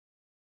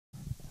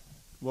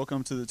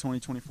Welcome to the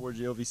 2024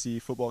 GLVC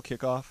Football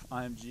Kickoff.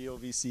 I am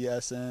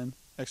GLVCSN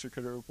Extra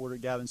Credit reporter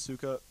Gavin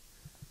Sukup,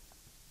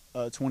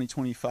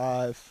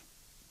 2025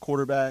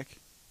 quarterback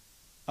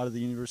out of the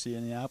University of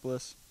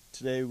Indianapolis.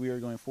 Today we are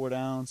going 4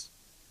 downs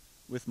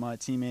with my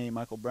teammate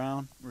Michael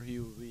Brown, where he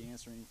will be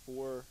answering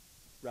 4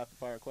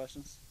 rapid-fire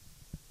questions.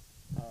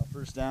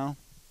 First down,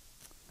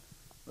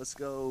 let's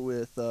go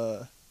with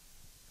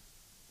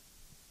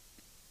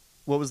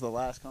what was the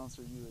last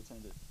concert you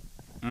attended?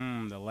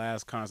 The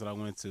last concert I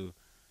went to,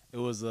 it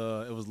was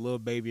Lil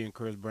Baby and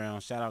Chris Brown.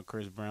 Shout out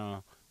Chris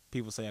Brown.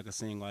 People say I could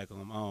sing like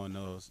him. I don't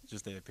know. It's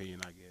just their opinion,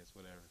 I guess.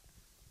 Whatever.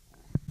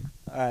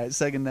 All right,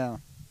 second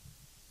down.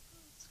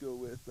 Let's go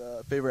with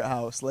favorite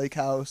house: lake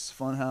house,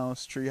 fun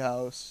house, tree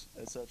house,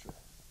 etc.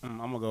 I'm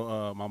gonna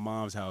go my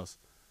mom's house.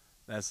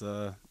 That's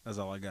all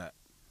I got.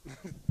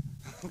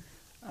 All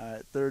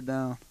right, third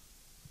down.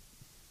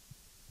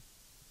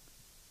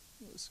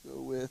 Let's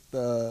go with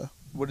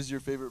what is your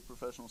favorite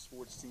professional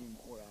sports team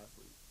or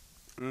athlete?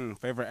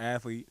 Favorite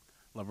athlete,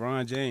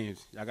 LeBron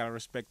James. Y'all gotta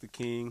respect the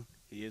king.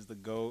 He is the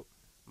GOAT.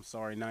 I'm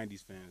sorry,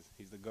 90s fans.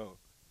 He's the GOAT.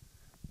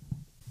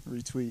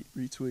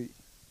 Retweet.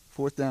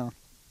 Fourth down.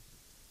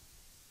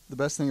 The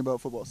best thing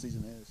about football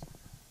season is?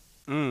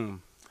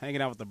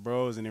 Hanging out with the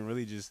bros and then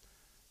really just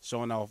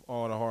showing off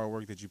all the hard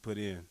work that you put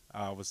in.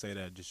 I would say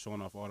that, just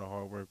showing off all the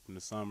hard work from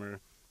the summer,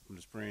 from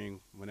the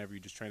spring, whenever you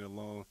just train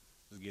alone,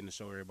 just getting to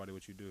show everybody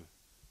what you do.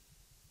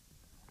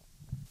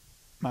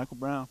 Michael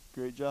Brown,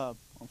 great job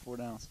on 4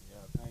 downs.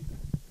 Yeah, thank you.